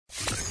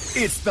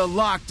It's the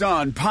Locked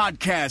On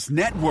Podcast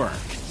Network,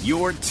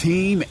 your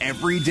team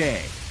every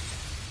day.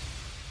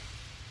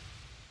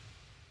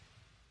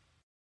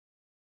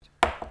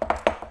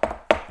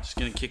 Just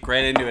gonna kick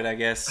right into it, I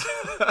guess.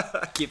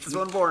 Keep this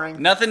one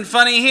boring. Nothing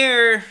funny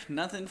here.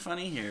 Nothing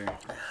funny here.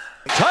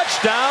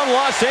 Touchdown,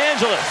 Los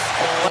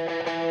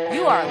Angeles.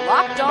 You are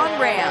Locked On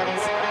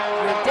Rams,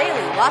 your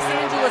daily Los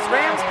Angeles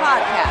Rams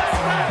podcast.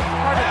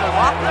 Part of the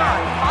Locked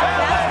On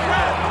Podcast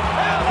Network.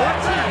 Your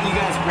team. You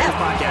guys, Rams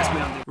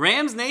podcast.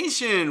 Rams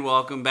Nation,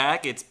 welcome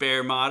back. It's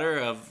Bear Motter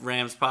of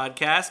Rams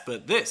Podcast,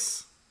 but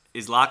this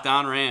is Locked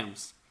On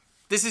Rams.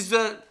 This is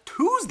the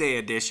Tuesday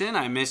edition.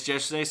 I missed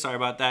yesterday. Sorry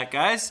about that,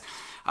 guys.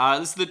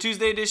 This is the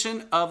Tuesday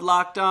edition of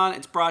Locked On.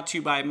 It's brought to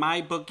you by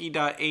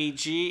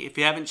mybookie.ag. If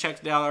you haven't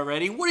checked it out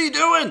already, what are you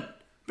doing?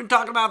 Been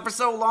talking about it for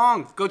so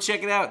long. Go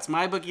check it out. It's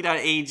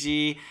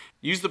mybookie.ag.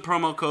 Use the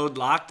promo code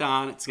Locked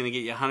On. It's going to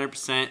get you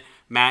 100%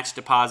 match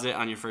deposit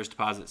on your first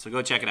deposit. So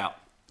go check it out.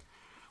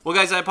 Well,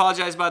 guys, I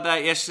apologize about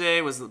that yesterday.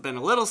 Been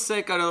a little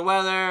sick under the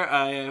weather.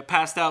 I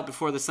passed out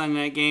before the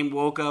Sunday night game.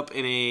 Woke up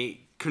in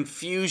a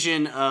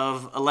confusion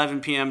of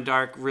 11 p.m.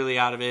 dark, really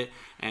out of it,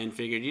 and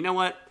figured, you know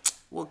what?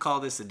 We'll call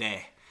this a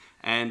day.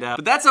 And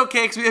but that's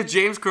okay because we have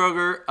James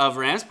Kroger of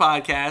Rams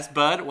Podcast.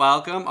 Bud,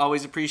 welcome.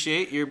 Always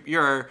appreciate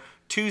your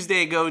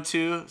Tuesday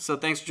go-to. So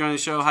thanks for joining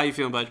the show. How you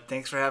feeling, bud?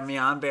 Thanks for having me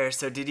on, Bear.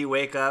 So did you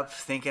wake up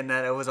thinking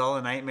that it was all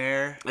a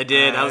nightmare? I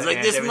did. I was like,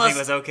 everything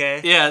was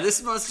okay? Yeah,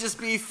 this must just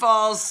be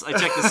false. I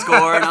checked the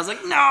score and I was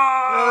like, no!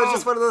 Oh, it was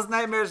just one of those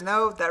nightmares.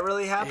 No, that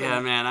really happened. Yeah,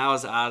 man, I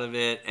was out of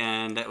it,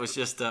 and that was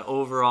just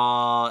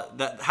overall,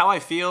 how I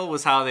feel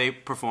was how they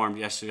performed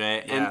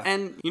yesterday. Yeah.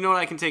 And you know what,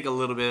 I can take a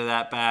little bit of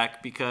that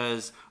back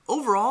because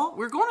overall,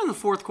 we're going in the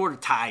fourth quarter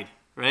tied,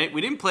 right?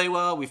 We didn't play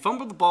well. We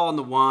fumbled the ball in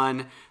the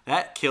one.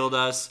 That killed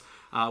us.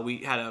 We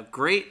had a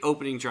great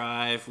opening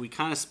drive. We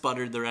kind of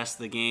sputtered the rest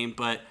of the game,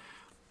 but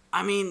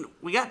I mean,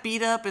 we got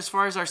beat up as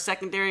far as our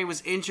secondary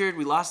was injured.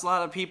 We lost a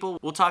lot of people.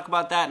 We'll talk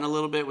about that in a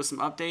little bit with some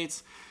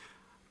updates.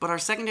 But our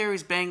secondary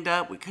was banged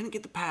up. We couldn't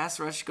get the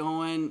pass rush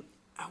going.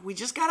 We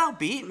just got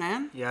outbeat,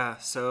 man. Yeah,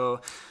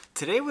 so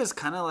today was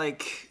kind of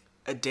like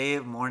a day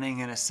of mourning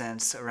in a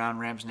sense around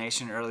Rams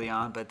Nation early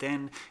on, but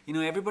then,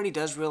 everybody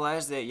does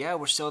realize that, yeah,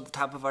 we're still at the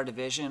top of our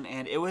division,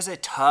 and it was a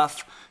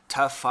tough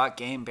fought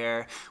game,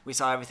 Bear. We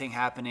saw everything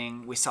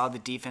happening. We saw the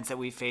defense that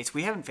we faced.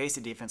 We haven't faced a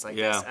defense like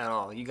this at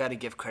all. You got to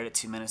give credit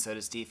to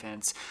Minnesota's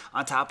defense.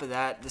 On top of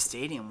that, the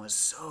stadium was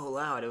so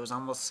loud. It was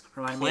almost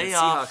reminding me of the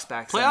Seahawks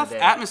back in the day. Playoff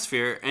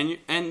atmosphere,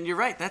 and you're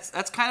right.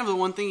 That's kind of the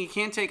one thing you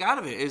can't take out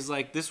of it is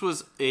like this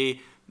was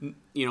a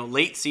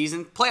late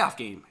season playoff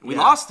game. We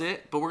lost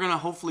it, but we're going to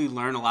hopefully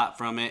learn a lot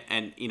from it.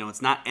 And,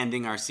 it's not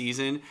ending our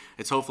season.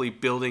 It's hopefully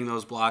building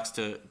those blocks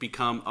to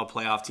become a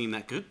playoff team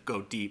that could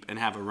go deep and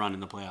have a run in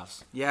the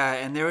playoffs. Yeah,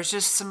 and there was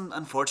just some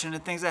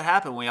unfortunate things that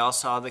happened. We all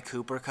saw the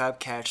Cooper Kupp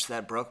catch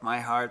that broke my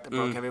heart, that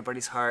broke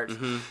everybody's heart.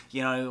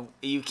 Mm-hmm.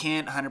 You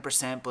can't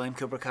 100% blame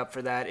Cooper Kupp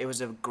for that. It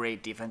was a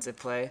great defensive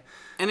play.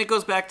 And it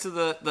goes back to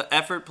the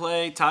effort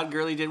play. Todd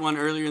Gurley did one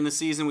earlier in the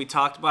season. We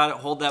talked about it.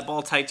 Hold that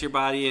ball tight to your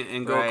body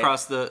and go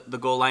across the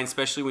goal line,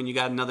 especially when you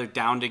got another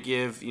down to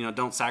give.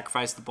 Don't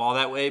sacrifice the ball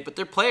that way. But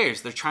they're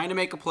players. They're trying to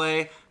make a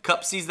play.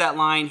 Kupp sees that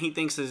line. He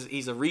thinks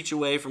he's a reach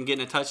away from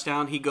getting a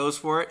touchdown. He goes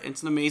for it.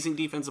 It's an amazing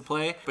defensive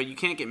play. But you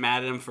can't get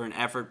mad at him for an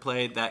effort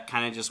play that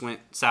kind of just went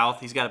south.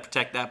 He's got to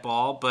protect that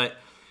ball. But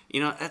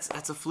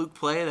that's a fluke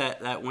play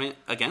that went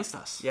against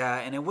us. Yeah,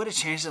 and it would have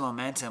changed the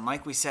momentum.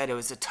 Like we said, it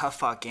was a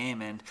tough-fought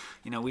game, and,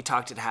 we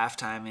talked at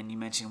halftime, and you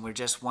mentioned we're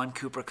just one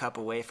Cooper Kupp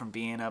away from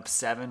being up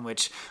 7,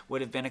 which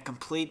would have been a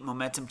complete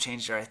momentum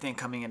changer, I think,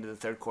 coming into the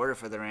third quarter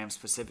for the Rams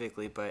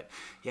specifically. But,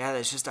 yeah,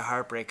 that's just a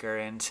heartbreaker,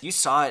 and you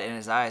saw it in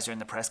his eyes during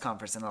the press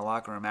conference in the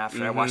locker room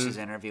after. I watched his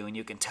interview, and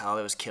you can tell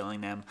it was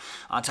killing them.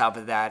 On top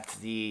of that,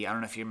 I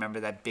don't know if you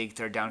remember that big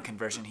third down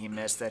conversion he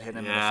missed that hit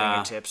him in the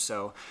fingertips.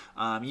 So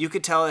you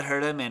could tell it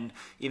hurt him, and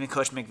even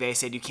Coach McVay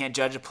said you can't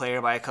judge a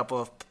player by a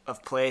couple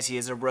of plays. He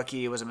is a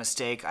rookie. It was a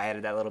mistake. I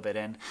added that little bit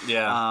in.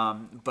 Yeah.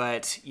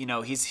 But,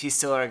 he's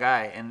still our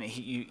guy, and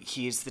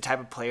he's the type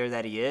of player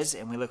that he is,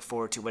 and we look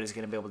forward to what he's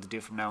going to be able to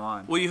do from now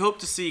on. Well, you hope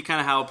to see kind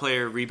of how a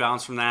player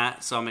rebounds from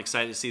that, so I'm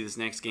excited to see this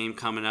next game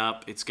coming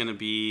up. It's going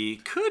to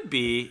could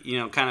be,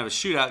 kind of a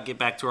shootout, get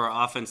back to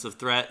our offensive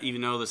threat,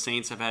 even though the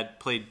Saints have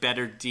played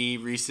better D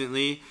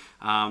recently.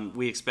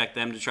 We expect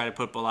them to try to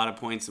put up a lot of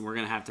points, and we're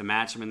going to have to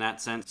match them in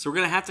that sense. So we're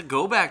going to have to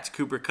go back to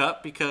Cooper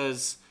Kupp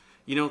because,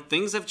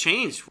 things have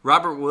changed.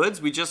 Robert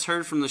Woods, we just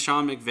heard from the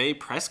Sean McVay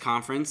press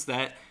conference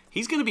that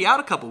he's going to be out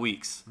a couple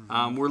weeks.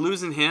 We're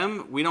losing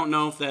him. We don't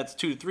know if that's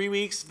 2 to 3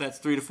 weeks, if that's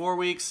 3 to 4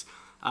 weeks.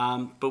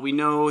 But we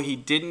know he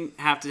didn't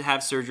have to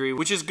have surgery,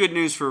 which is good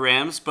news for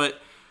Rams. But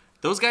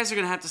those guys are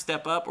going to have to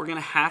step up. We're going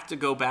to have to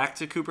go back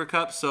to Cooper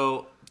Kupp.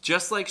 So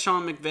just like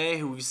Sean McVay,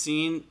 who we've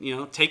seen,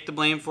 take the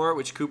blame for it,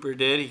 which Cooper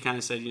did. He kind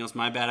of said, it's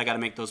my bad. I got to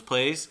make those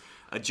plays.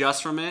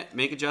 adjust from it,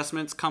 make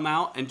adjustments, come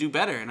out, and do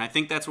better. And I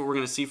think that's what we're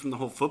going to see from the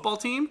whole football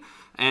team.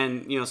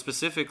 And,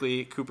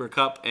 specifically Cooper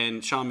Kupp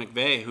and Sean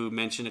McVay, who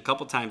mentioned a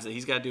couple times that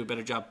he's got to do a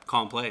better job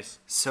calling plays.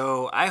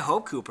 So I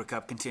hope Cooper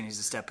Kupp continues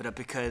to step it up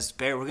because,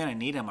 Bear, we're going to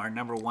need him, our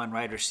number one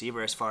wide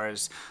receiver as far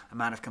as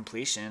amount of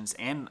completions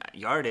and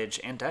yardage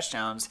and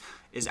touchdowns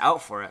is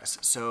out for us.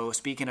 So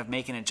speaking of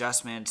making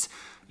adjustments,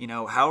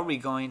 how are we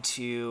going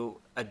to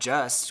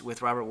adjust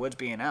with Robert Woods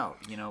being out?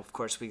 Of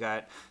course, we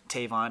got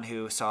Tavon,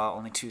 who saw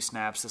only 2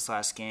 snaps this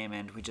last game,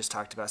 and we just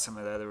talked about some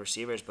of the other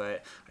receivers,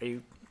 but are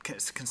you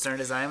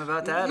concerned as I am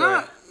about that?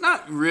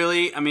 Not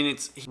really. I mean,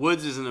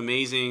 Woods is an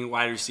amazing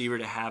wide receiver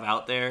to have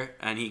out there,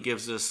 and he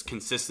gives us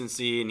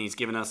consistency, and he's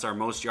given us our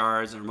most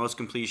yards and our most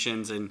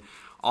completions, and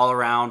all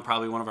around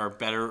probably one of our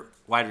better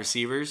wide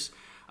receivers.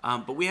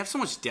 But we have so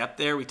much depth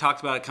there. We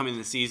talked about it coming in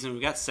the season. We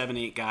got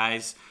 7-8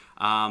 guys,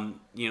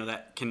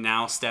 that can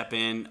now step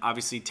in.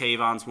 Obviously,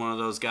 Tavon's one of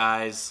those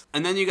guys.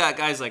 And then you got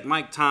guys like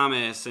Mike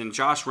Thomas and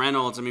Josh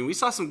Reynolds. I mean, we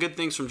saw some good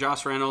things from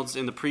Josh Reynolds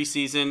in the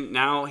preseason.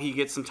 Now he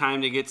gets some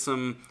time to get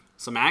some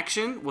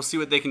action. We'll see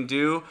what they can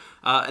do.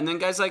 And then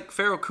guys like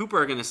Pharaoh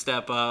Cooper are going to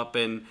step up.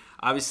 And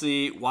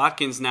obviously,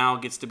 Watkins now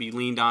gets to be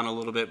leaned on a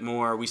little bit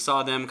more. We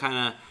saw them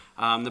kind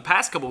of the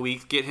past couple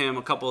weeks get him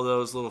a couple of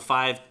those little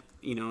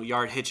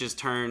 5-yard hitches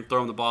turn,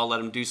 throw him the ball, let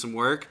him do some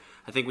work.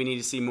 I think we need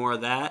to see more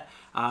of that.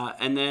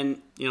 And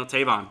then,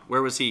 Tavon,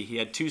 where was he? He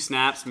had 2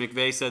 snaps.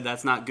 McVay said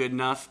that's not good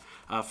enough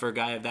for a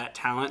guy of that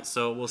talent.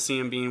 So we'll see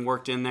him being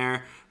worked in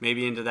there,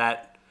 maybe into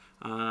that,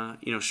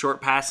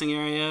 short passing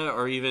area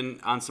or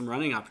even on some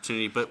running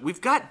opportunity. But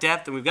we've got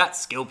depth and we've got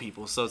skill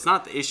people. So it's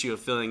not the issue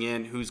of filling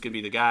in who's going to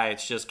be the guy.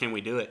 It's just, can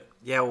we do it?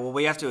 Yeah, well,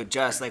 we have to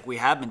adjust like we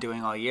have been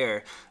doing all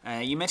year.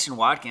 You mentioned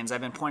Watkins.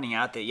 I've been pointing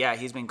out that,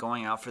 he's been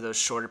going out for those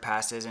shorter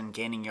passes and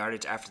gaining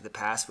yardage after the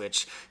pass,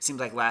 which seems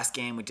like last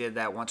game we did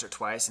that once or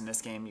twice. In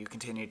this game, you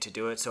continued to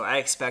do it. So I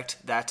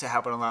expect that to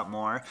happen a lot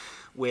more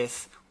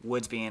with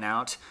Woods being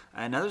out.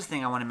 Another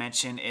thing I want to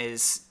mention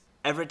is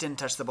Everett didn't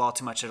touch the ball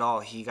too much at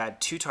all. He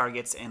got 2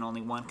 targets and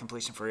only 1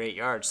 completion for 8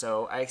 yards.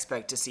 So I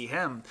expect to see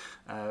him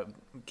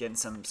getting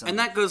some. And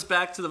that goes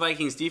back to the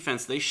Vikings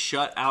defense. They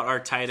shut out our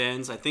tight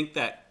ends. I think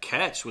that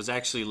catch was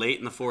actually late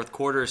in the fourth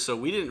quarter, so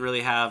we didn't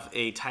really have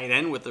a tight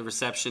end with the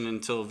reception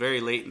until very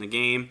late in the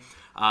game.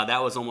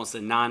 That was almost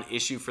a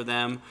non-issue for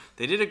them.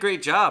 They did a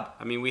great job.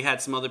 I mean, we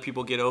had some other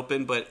people get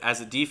open, but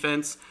as a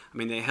defense,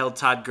 they held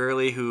Todd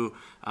Gurley, who,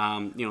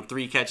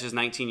 3 catches,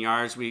 19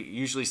 yards. We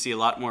usually see a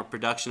lot more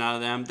production out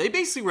of them. They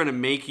basically were going to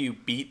make you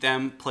beat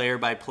them player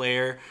by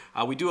player.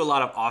 We do a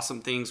lot of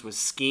awesome things with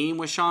scheme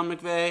with Sean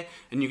McVay,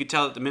 and you could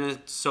tell that the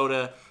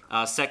Minnesota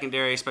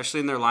secondary, especially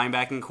in their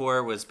linebacking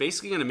core, was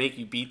basically going to make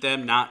you beat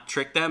them, not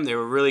trick them. They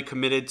were really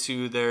committed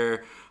to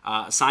their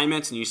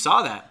assignments, and you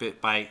saw that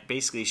by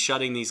basically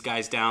shutting these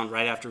guys down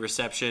right after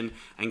reception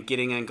and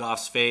getting in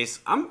Goff's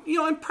face. I'm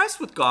impressed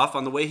with Goff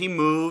on the way he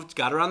moved,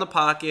 got around the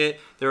pocket.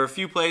 There were a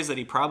few plays that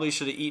he probably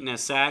should have eaten as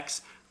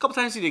sacks. A couple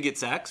times he did get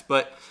sacks,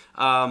 but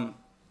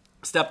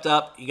stepped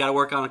up. You got to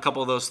work on a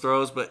couple of those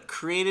throws, but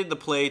created the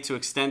play to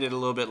extend it a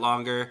little bit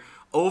longer.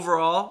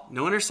 Overall,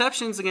 no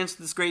interceptions against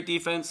this great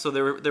defense, so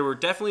there were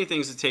definitely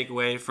things to take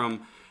away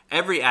from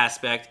every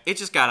aspect. It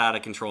just got out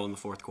of control in the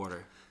fourth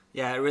quarter.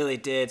 Yeah, it really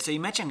did. So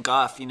you mentioned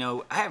Goff.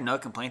 I have no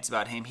complaints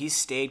about him. He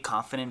stayed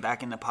confident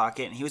back in the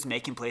pocket, and he was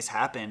making plays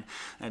happen.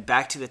 And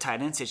back to the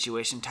tight end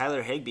situation,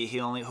 Tyler Higbee,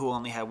 who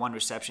only had 1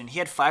 reception, he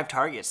had 5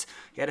 targets.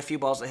 He had a few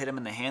balls that hit him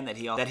in the hand that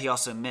he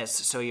also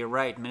missed. So you're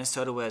right,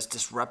 Minnesota was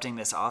disrupting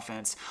this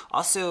offense.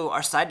 Also,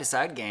 our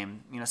side-to-side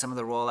game, some of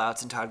the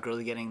rollouts and Todd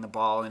Gurley getting the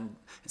ball, and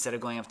instead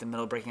of going up the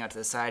middle, breaking out to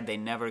the side, they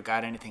never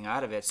got anything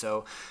out of it.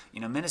 So,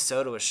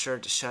 Minnesota was sure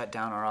to shut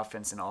down our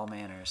offense in all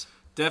manners.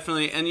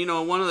 Definitely. And,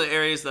 one of the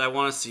areas that I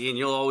want to see, and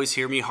you'll always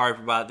hear me harp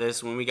about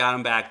this when we got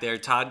him back there,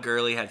 Todd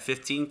Gurley had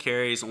 15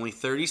 carries, only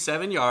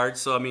 37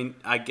 yards. So,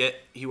 I get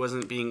he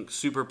wasn't being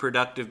super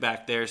productive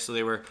back there, so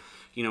they were,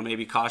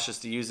 maybe cautious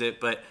to use it.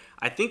 But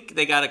I think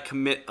they got to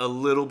commit a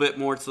little bit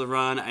more to the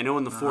run. I know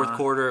in the fourth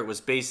quarter it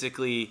was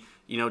basically,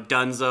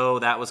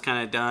 Dunzo. That was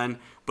kind of done.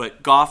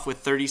 But Goff with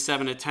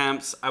 37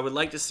 attempts, I would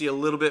like to see a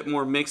little bit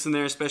more mix in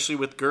there, especially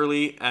with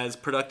Gurley as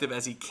productive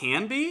as he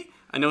can be.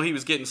 I know he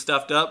was getting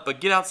stuffed up, but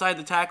get outside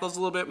the tackles a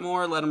little bit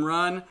more, let him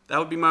run. That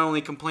would be my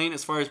only complaint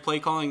as far as play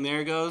calling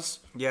there goes.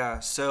 Yeah,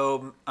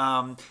 so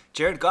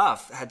Jared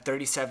Goff had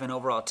 37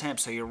 overall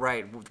attempts, so you're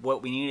right.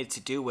 What we needed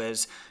to do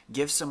was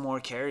give some more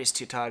carries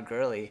to Todd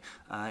Gurley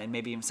and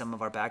maybe even some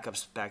of our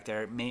backups back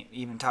there,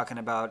 even talking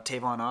about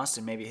Tavon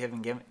Austin, maybe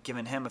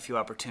giving him a few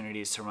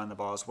opportunities to run the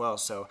ball as well.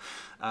 So,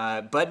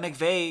 but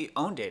McVay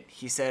owned it.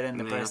 He said in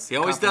the press he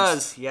always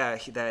does. Yeah,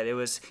 he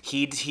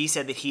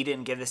said that he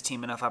didn't give this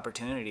team enough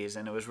opportunities,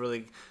 and it was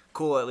really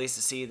cool at least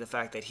to see the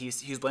fact that he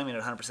was blaming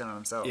it 100% on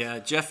himself. Yeah,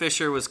 Jeff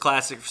Fisher was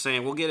classic for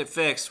saying, we'll get it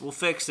fixed. We'll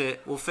fix it.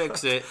 We'll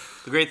fix it.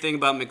 The great thing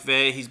about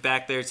McVay, he's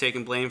back there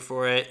taking blame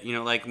for it,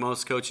 like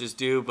most coaches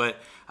do. But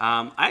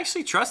I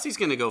actually trust he's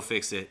going to go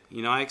fix it.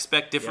 I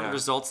expect different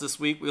results this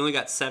week. We only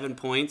got 7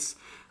 points.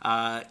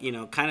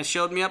 Kind of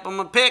showed me up on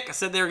my pick. I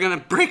said they were going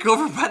to break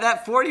over by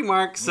that 40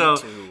 mark. So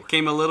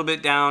came a little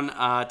bit down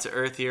to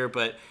earth here.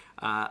 But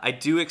I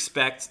do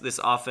expect this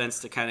offense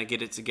to kind of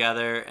get it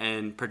together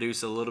and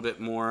produce a little bit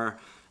more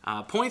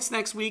points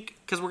next week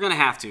because we're going to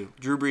have to.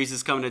 Drew Brees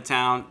is coming to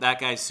town. That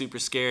guy's super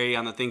scary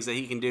on the things that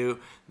he can do.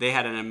 They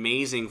had an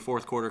amazing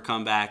fourth quarter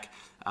comeback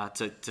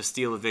to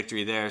steal a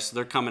victory there. So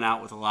they're coming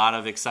out with a lot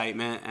of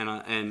excitement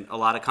and a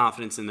lot of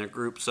confidence in their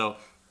group. So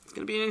it's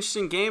going to be an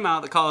interesting game out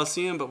at the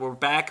Coliseum, but we're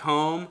back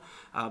home,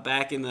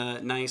 back in the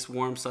nice,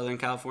 warm Southern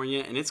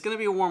California, and it's going to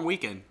be a warm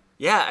weekend.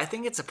 Yeah, I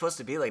think it's supposed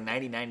to be like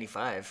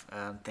 95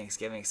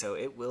 Thanksgiving, so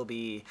it will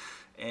be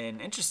an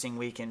interesting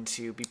weekend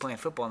to be playing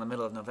football in the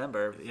middle of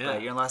November. Yeah.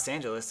 But you're in Los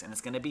Angeles, and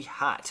it's going to be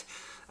hot.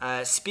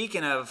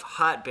 Speaking of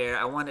hot, Bear,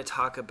 I want to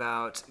talk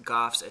about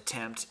Goff's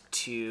attempt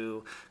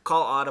to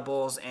call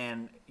audibles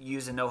and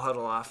use a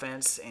no-huddle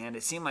offense, and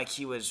it seemed like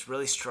he was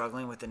really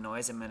struggling with the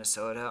noise in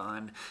Minnesota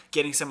on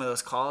getting some of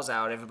those calls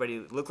out. Everybody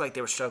looked like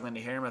they were struggling to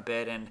hear him a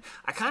bit, and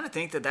I kind of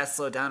think that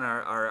slowed down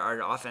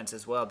our offense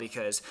as well,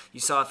 because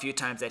you saw a few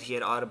times that he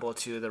had audible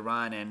to the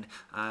run, and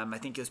I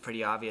think it was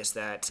pretty obvious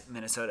that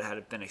Minnesota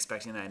had been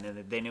expecting that,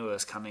 and they knew it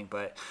was coming.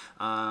 But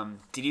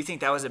did you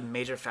think that was a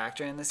major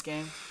factor in this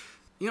game?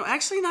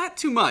 Actually not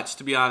too much,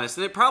 to be honest.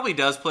 And it probably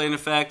does play an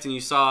effect. And you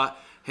saw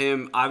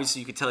him, obviously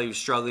you could tell he was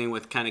struggling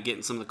with kind of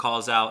getting some of the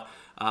calls out.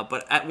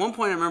 But at one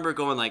point I remember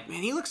going like,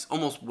 man, he looks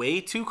almost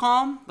way too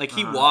calm. Like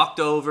he walked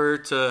over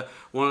to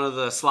one of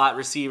the slot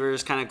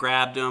receivers, kind of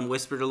grabbed him,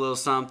 whispered a little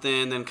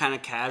something, then kind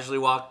of casually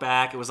walked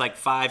back. It was like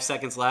 5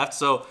 seconds left.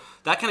 So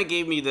that kind of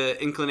gave me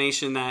the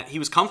inclination that he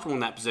was comfortable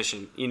in that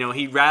position.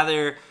 He'd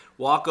rather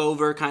walk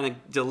over, kind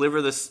of deliver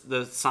the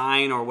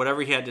sign or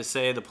whatever he had to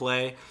say, the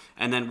play,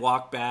 and then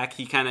walk back.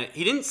 He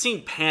didn't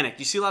seem panicked.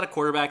 You see a lot of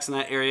quarterbacks in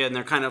that area, and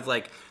they're kind of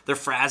like, they're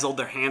frazzled,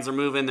 their hands are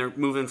moving, they're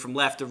moving from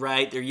left to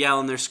right, they're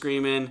yelling, they're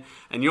screaming,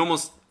 and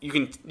you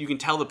can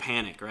tell the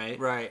panic, right?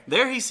 Right.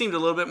 There he seemed a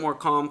little bit more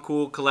calm,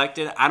 cool,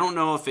 collected. I don't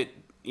know if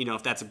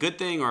if that's a good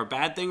thing or a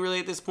bad thing really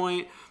at this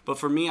point, but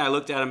for me, I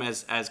looked at him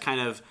as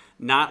kind of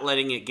not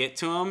letting it get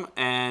to him,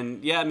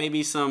 and yeah,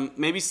 maybe some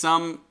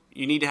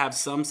you need to have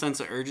some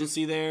sense of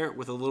urgency there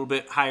with a little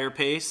bit higher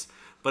pace.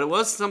 But it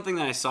was something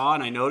that I saw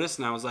and I noticed,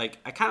 and I was like,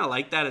 I kind of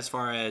like that as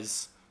far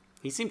as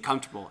he seemed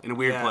comfortable in a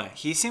weird play.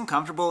 He seemed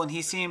comfortable, and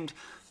he seemed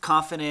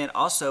confident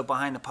also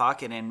behind the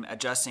pocket and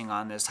adjusting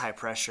on this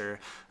high-pressure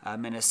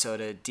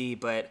Minnesota D.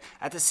 But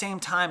at the same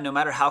time, no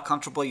matter how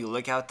comfortable you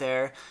look out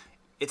there,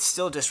 it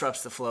still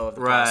disrupts the flow of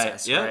the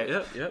process, right?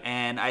 Yep.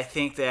 And I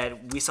think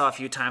that we saw a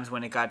few times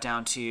when it got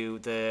down to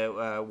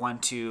the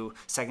 1-2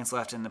 seconds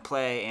left in the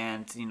play,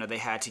 and they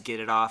had to get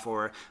it off,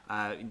 or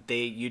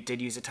you did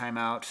use a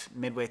timeout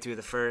midway through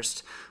the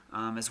first.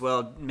 As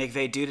well,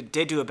 McVay did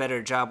do a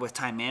better job with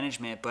time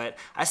management, but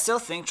I still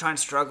think trying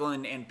to struggle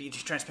and be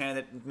transparent,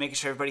 that making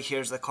sure everybody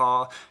hears the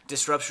call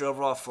disrupts your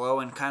overall flow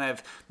and kind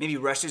of maybe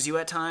rushes you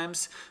at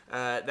times.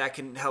 That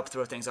can help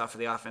throw things off for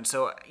the offense.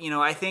 So,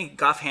 I think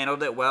Goff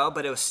handled it well,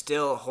 but it was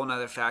still a whole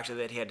nother factor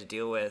that he had to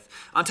deal with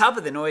on top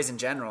of the noise in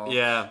general.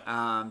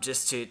 Yeah.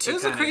 Just to it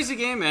was a crazy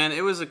game, man.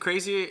 It was a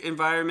crazy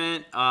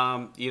environment.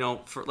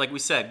 For like we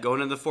said,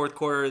 going into the fourth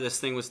quarter, this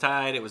thing was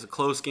tied. It was a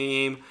close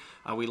game.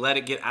 We let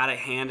it get out of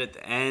hand at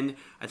the end.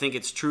 I think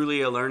it's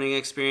truly a learning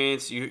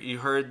experience. You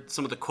heard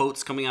some of the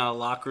quotes coming out of the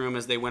locker room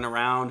as they went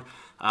around.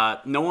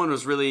 No one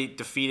was really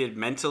defeated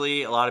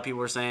mentally. A lot of people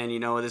were saying,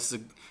 this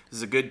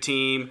is a good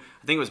team.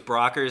 I think it was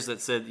Brockers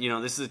that said,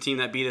 this is a team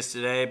that beat us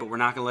today, but we're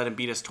not going to let them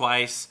beat us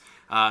twice.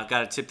 Got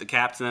to tip the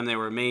cap to them. They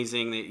were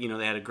amazing.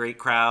 They had a great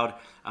crowd.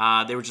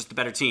 They were just a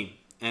better team.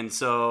 And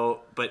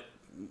so, but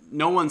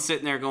no one's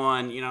sitting there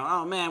going,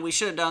 oh man, we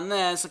should have done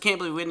this. I can't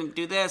believe we didn't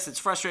do this. It's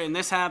frustrating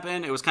this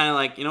happened. It was kind of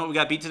like, we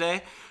got beat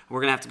today. We're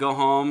going to have to go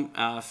home,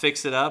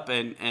 fix it up.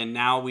 And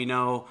now we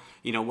know,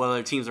 what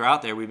other teams are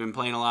out there. We've been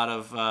playing a lot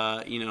of,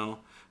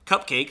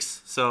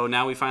 cupcakes. So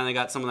now we finally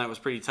got someone that was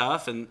pretty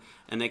tough, and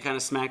they kind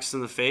of smacked us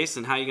in the face.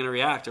 And how are you going to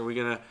react? Are we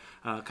going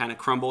to kind of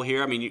crumble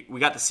here? I mean, we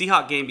got the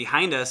Seahawks game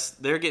behind us.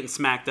 They're getting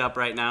smacked up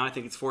right now. I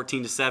think it's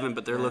 14-7,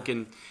 but they're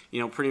looking,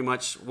 pretty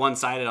much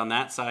one-sided on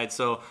that side.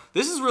 So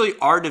this is really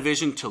our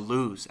division to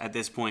lose at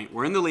this point.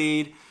 We're in the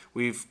lead.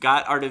 We've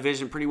got our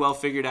division pretty well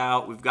figured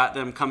out. We've got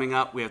them coming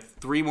up. We have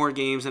 3 more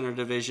games in our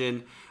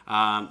division. We're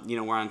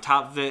on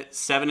top of it,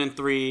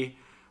 7-3.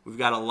 We've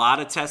got a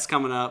lot of tests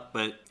coming up,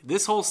 but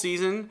this whole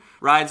season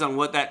rides on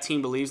what that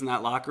team believes in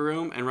that locker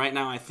room. And right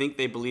now, I think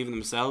they believe in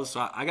themselves.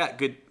 So I got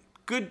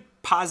good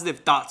positive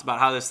thoughts about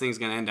how this thing's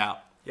going to end out.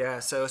 Yeah,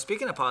 so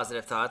speaking of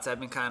positive thoughts, I've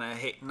been kind of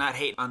not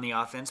hate on the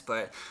offense,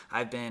 but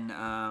I've been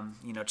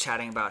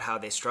chatting about how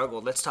they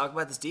struggled. Let's talk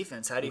about this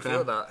defense. How do you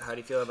feel about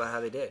how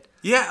they did?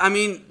 Yeah, I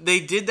mean, they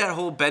did that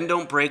whole bend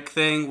don't break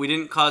thing. We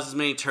didn't cause as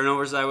many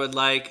turnovers as I would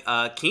like.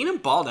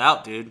 Keenum balled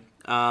out, dude.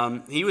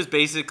 He was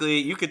basically,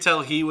 you could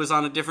tell he was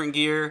on a different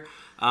gear.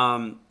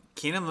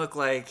 Keenum looked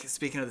like,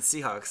 speaking of the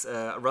Seahawks,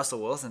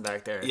 Russell Wilson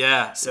back there.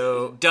 Yeah,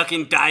 So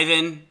ducking,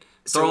 diving,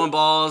 throwing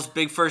balls,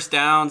 big first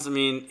downs. I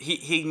mean,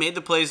 he made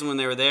the plays when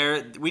they were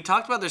there. We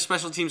talked about their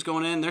special teams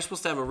going in. They're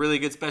supposed to have a really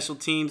good special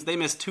teams. They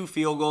missed 2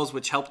 field goals,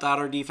 which helped out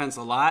our defense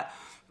a lot.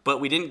 But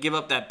we didn't give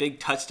up that big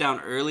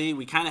touchdown early.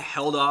 We kind of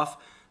held off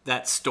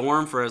that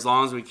storm for as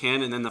long as we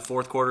can, and then the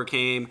fourth quarter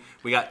came.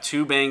 We got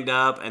too banged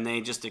up, and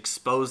they just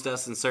exposed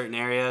us in certain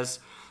areas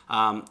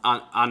on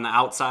the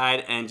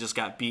outside and just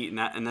got beat,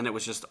 and then it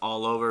was just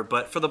all over.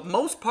 But for the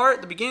most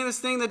part, the beginning of this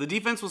thing, the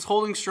defense was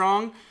holding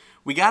strong.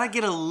 We got to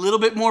get a little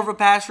bit more of a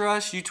pass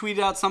rush. You tweeted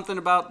out something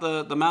about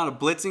the amount of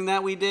blitzing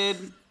that we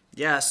did.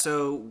 Yeah,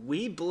 so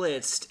we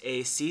blitzed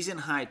a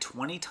season-high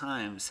 20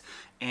 times,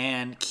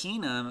 and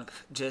Keenum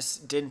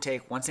just didn't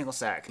take one single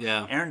sack.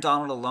 Yeah. Aaron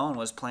Donald alone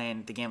was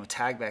playing the game of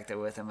tag back there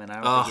with him, and I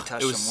don't think he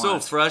touched him once. It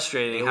was so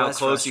frustrating how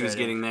close he was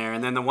getting there.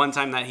 And then the one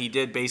time that he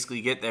did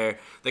basically get there,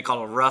 they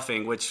called a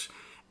roughing, which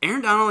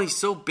Aaron Donald, he's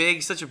so big,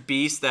 he's such a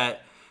beast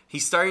that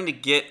he's starting to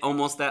get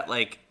almost that,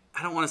 like,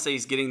 I don't want to say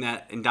he's getting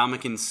that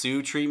Ndamukong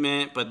Suh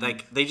treatment, but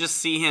like they just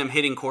see him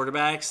hitting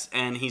quarterbacks,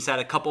 and he's had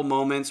a couple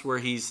moments where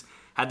he's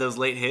had those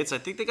late hits. I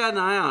think they got an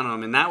eye on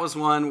him, and that was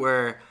one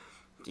where,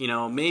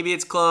 maybe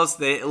it's close,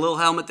 a little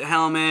helmet to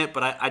helmet,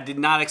 but I did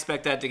not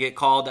expect that to get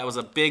called. That was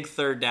a big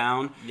third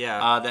down.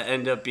 Yeah. That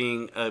ended up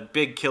being a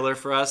big killer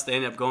for us. They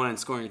ended up going and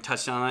scoring a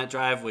touchdown on that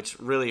drive, which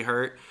really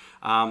hurt.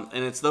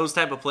 And it's those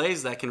type of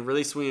plays that can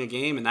really swing a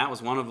game, and that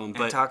was one of them.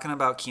 But talking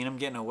about Keenum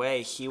getting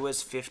away, he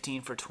was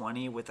 15 for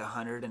 20 with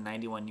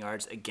 191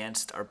 yards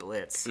against our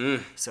blitz.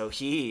 So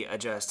he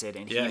adjusted,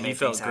 and he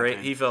felt great.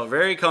 He felt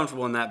very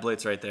comfortable in that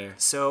blitz right there.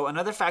 So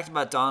another fact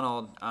about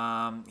Donald,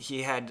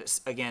 he had,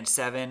 again,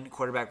 7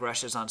 quarterback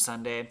rushes on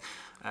Sunday,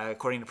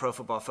 according to Pro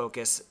Football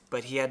Focus,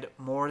 but he had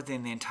more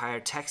than the entire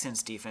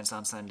Texans defense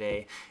on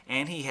Sunday,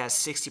 and he has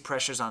 60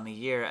 pressures on the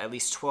year, at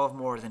least 12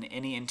 more than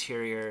any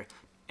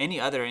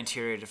other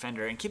interior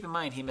defender. And keep in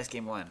mind, he missed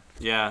game 1.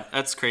 Yeah,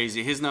 that's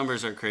crazy. His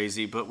numbers are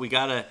crazy, but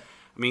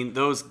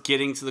those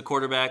getting to the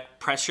quarterback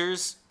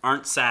pressures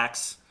aren't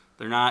sacks.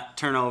 They're not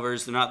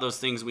turnovers. They're not those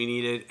things we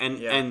needed.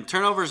 And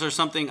turnovers are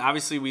something,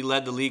 obviously we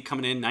led the league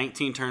coming in,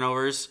 19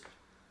 turnovers.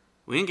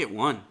 We didn't get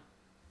 1.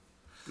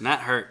 And that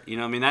hurt.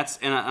 That's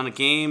on a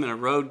game, in a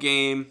road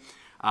game,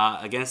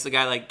 against a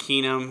guy like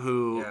Keenum,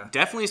 who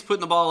definitely is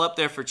putting the ball up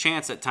there for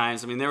chance at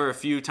times. There were a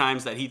few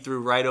times that he threw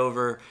right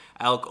over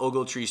Alec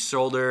Ogletree's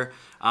shoulder.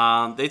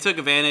 They took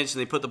advantage,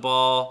 and they put the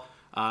ball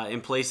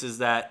in places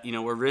that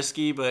were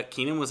risky, but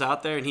Keenum was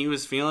out there, and he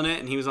was feeling it,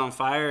 and he was on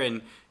fire,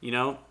 and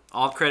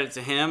all credit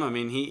to him.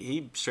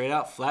 He straight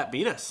out flat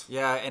beat us.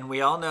 Yeah, and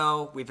we all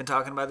know, we've been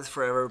talking about this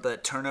forever,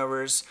 but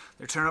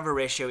their turnover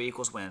ratio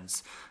equals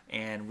wins.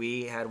 And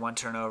we had 1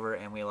 turnover,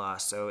 and we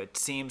lost. So it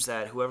seems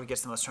that whoever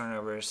gets the most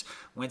turnovers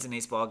wins in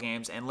these ball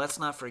games. And let's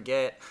not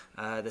forget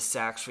the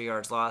sacks for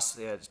yards lost,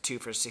 2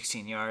 for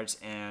 16 yards,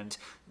 and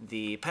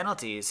the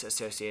penalties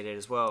associated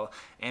as well.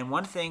 And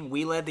one thing,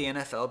 we led the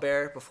NFL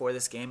Bear before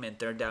this game in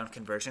third down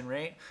conversion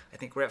rate. I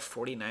think we're at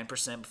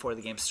 49% before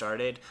the game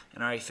started,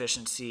 and our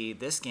efficiency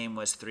this game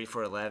was 3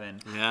 for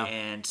 11. Yeah.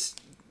 And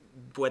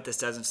what this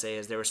doesn't say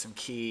is there were some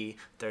key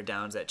third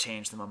downs that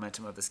changed the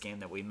momentum of this game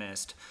that we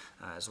missed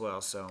as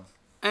well. So,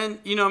 and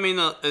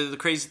the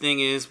crazy thing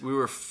is we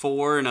were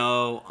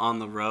 4-0 on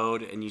the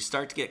road, and you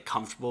start to get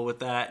comfortable with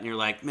that, and you're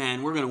like,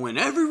 man, we're gonna win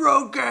every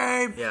road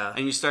game. Yeah.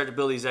 And you start to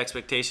build these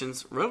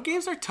expectations. Road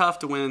games are tough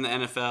to win in the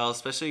NFL,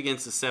 especially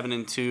against the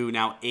 7-2,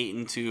 now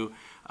 8-2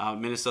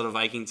 Minnesota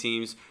Viking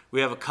teams.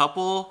 We have a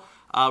couple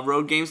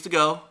road games to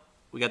go.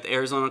 We got the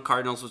Arizona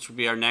Cardinals, which would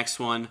be our next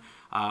one.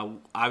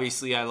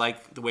 Obviously, I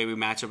like the way we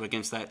match up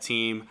against that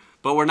team,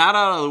 but we're not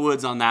out of the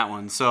woods on that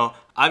one. So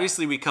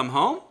obviously, we come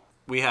home.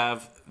 We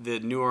have the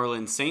New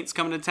Orleans Saints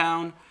coming to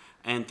town,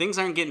 and things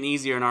aren't getting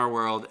easier in our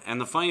world.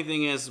 And the funny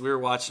thing is, we were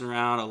watching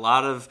around. A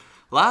lot of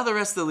the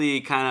rest of the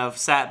league kind of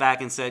sat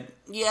back and said,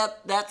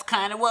 "Yep, that's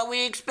kind of what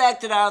we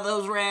expected out of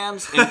those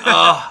Rams." And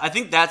I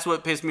think that's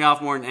what pissed me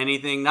off more than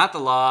anything. Not the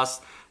loss,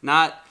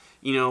 not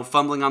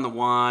fumbling on the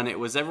one. It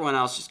was everyone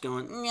else just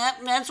going, "Yep,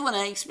 that's what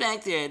I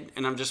expected."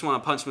 And I just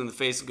want to punch them in the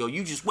face and go,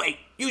 "You just wait.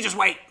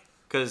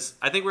 Because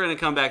I think we're going to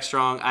come back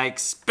strong. I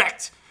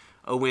expect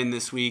a win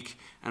this week.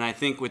 And I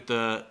think with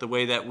the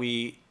way that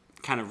we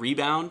kind of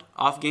rebound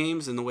off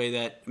games and the way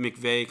that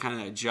McVay kind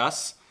of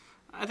adjusts,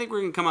 I think we're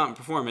going to come out and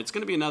perform. It's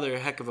going to be another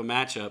heck of a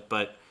matchup.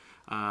 But,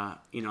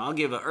 I'll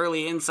give an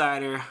early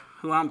insider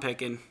who I'm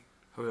picking.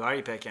 Who are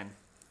you picking?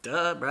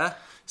 Duh, bruh.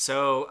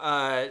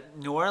 So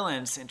New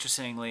Orleans,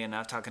 interestingly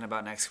enough, talking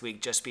about next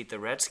week, just beat the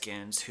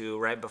Redskins, who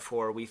right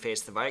before we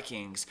faced the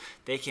Vikings,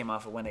 they came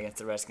off a win against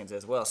the Redskins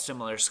as well.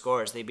 Similar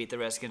scores. They beat the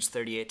Redskins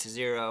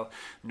 38-0.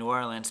 New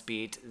Orleans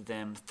beat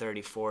them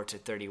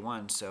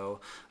 34-31. So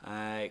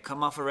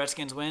come off a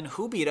Redskins win.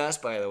 Who beat us,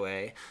 by the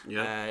way?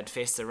 Yep.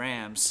 Faced the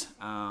Rams.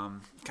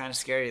 Kind of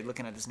scary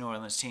looking at this New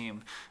Orleans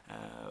team.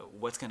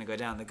 What's going to go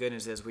down? The good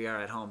news is we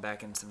are at home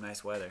back in some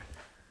nice weather.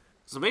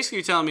 So basically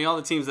you're telling me all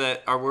the teams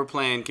that we're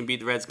playing can beat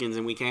the Redskins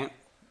and we can't?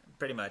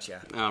 Pretty much, yeah.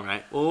 All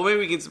right. Well,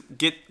 maybe we can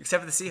get...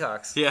 Except for the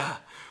Seahawks. Yeah.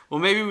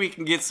 Well, maybe we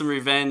can get some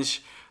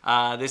revenge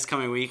this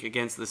coming week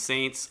against the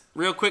Saints.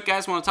 Real quick,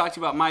 guys, I want to talk to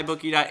you about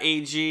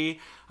mybookie.ag.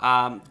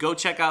 Go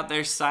check out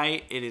their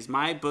site. It is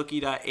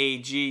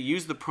mybookie.ag.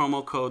 Use the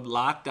promo code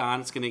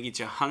LOCKEDON. It's going to get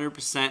you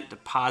 100%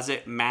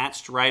 deposit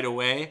matched right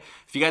away.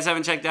 If you guys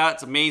haven't checked out,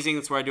 it's amazing.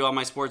 That's where I do all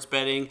my sports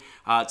betting.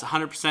 It's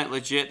 100%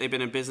 legit. They've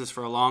been in business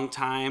for a long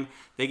time.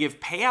 They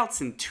give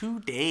payouts in 2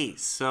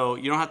 days, so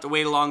you don't have to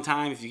wait a long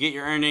time. If you get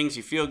your earnings,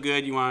 you feel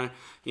good, you want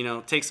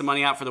to take some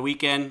money out for the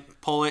weekend,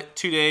 pull it,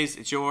 2 days,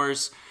 it's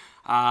yours.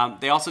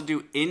 They also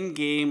do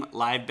in-game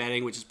live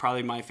betting, which is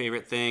probably my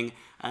favorite thing.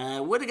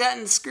 Would have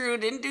gotten screwed.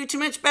 Didn't do too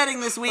much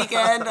betting this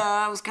weekend.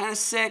 I was kind of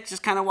sick,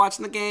 just kind of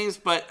watching the games.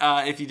 But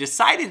if you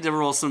decided to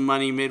roll some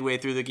money midway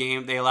through the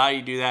game, they allow you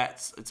to do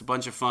that. It's a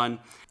bunch of fun.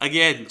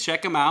 Again,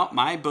 check them out,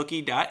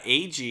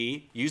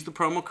 mybookie.ag. Use the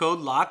promo code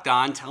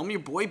LOCKEDON. Tell them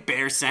your boy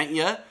Bear sent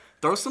you.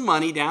 Throw some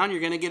money down. You're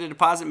going to get a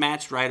deposit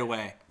matched right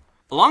away.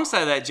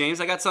 Alongside of that, James,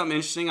 I got something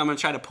interesting. I'm going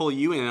to try to pull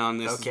you in on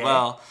this as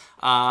well.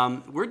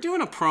 We're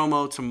doing a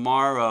promo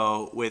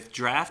tomorrow with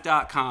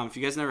draft.com. If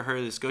you guys never heard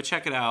of this, go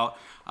check it out.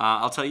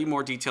 I'll tell you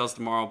more details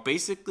tomorrow.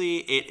 Basically,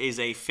 it is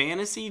a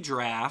fantasy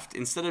draft.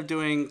 Instead of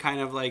doing kind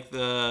of like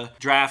the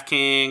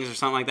DraftKings or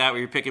something like that where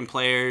you're picking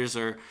players,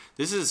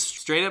 this is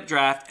straight up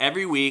draft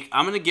every week.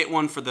 I'm going to get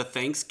one for the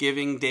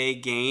Thanksgiving Day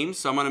game.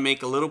 So I'm going to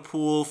make a little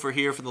pool for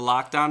the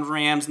Locked On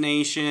Rams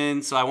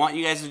Nation. So I want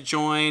you guys to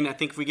join. I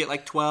think if we get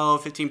like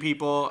 12, 15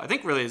 people, I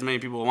think really as many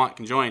people want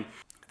can join.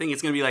 I think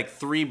it's going to be like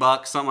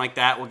 $3, something like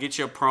that. We'll get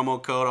you a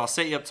promo code. I'll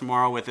set you up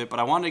tomorrow with it, but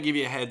I wanted to give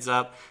you a heads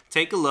up.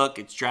 Take a look.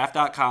 It's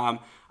draft.com.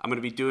 I'm going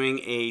to be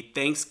doing a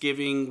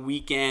Thanksgiving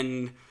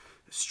weekend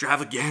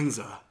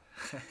extravaganza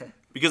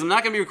because I'm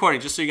not going to be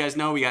recording. Just so you guys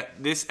know, we got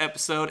this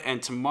episode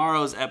and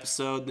tomorrow's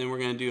episode. Then we're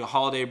going to do a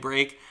holiday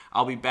break.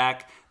 I'll be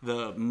back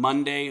the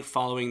Monday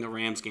following the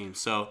Rams game.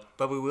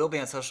 But we will be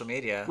on social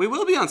media. We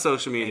will be on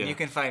social media. And you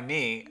can find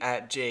me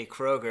at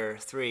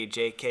jkroger3,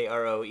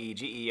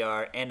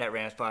 JKROEGER, and at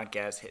Rams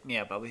Podcast. Hit me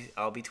up.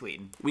 I'll be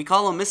tweeting. We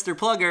call him Mr.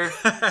 Plugger.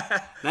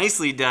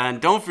 Nicely done.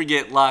 Don't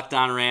forget Locked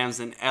On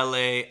Rams and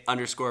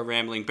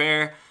LA_Rambling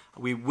Bear.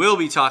 We will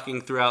be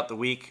talking throughout the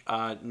week,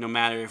 no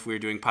matter if we're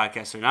doing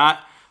podcasts or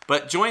not.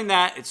 But join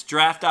that. It's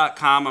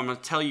draft.com. I'm going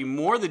to tell you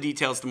more of the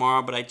details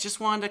tomorrow, but I just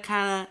wanted to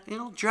kind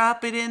of,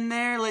 drop it in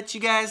there, let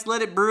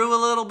it brew a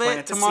little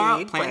bit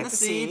tomorrow. Plant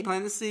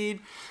the seed.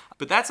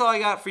 But that's all I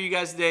got for you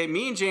guys today.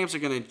 Me and James are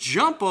going to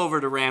jump over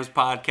to Rams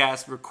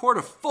Podcast, record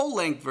a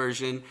full-length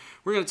version.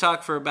 We're going to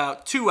talk for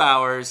about 2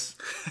 hours.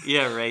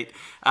 Yeah, right.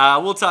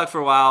 We'll talk for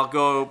a while,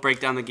 go break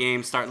down the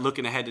game, start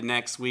looking ahead to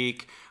next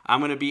week. I'm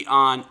going to be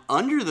on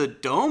Under the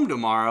Dome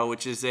tomorrow,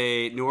 which is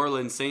a New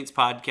Orleans Saints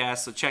podcast,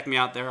 so check me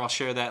out there. I'll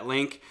share that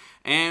link.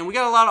 And we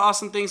got a lot of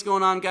awesome things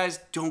going on, guys.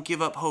 Don't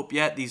give up hope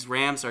yet. These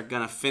Rams are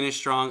going to finish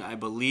strong. I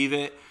believe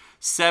it.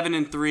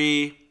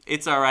 7-3.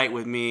 It's all right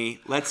with me.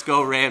 Let's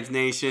go, Rams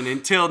Nation.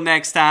 Until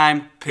next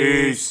time,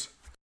 peace.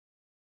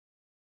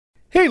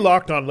 Hey,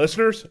 Locked On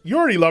listeners. You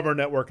already love our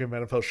network of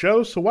NFL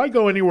shows, so why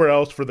go anywhere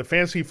else for the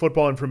fantasy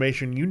football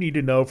information you need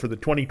to know for the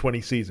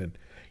 2020 season?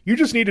 You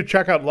just need to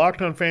check out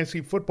Locked On Fantasy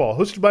Football,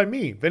 hosted by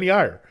me, Vinny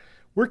Iyer.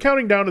 We're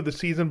counting down to the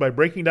season by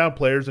breaking down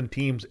players and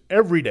teams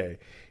every day.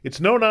 It's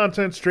no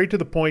nonsense, straight to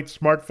the point,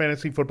 smart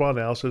fantasy football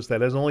analysis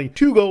that has only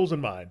 2 goals in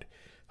mind: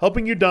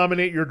 helping you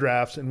dominate your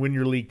drafts and win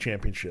your league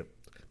championship.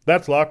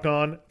 That's Locked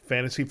On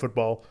Fantasy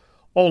Football,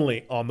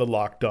 only on the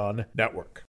Locked On Network.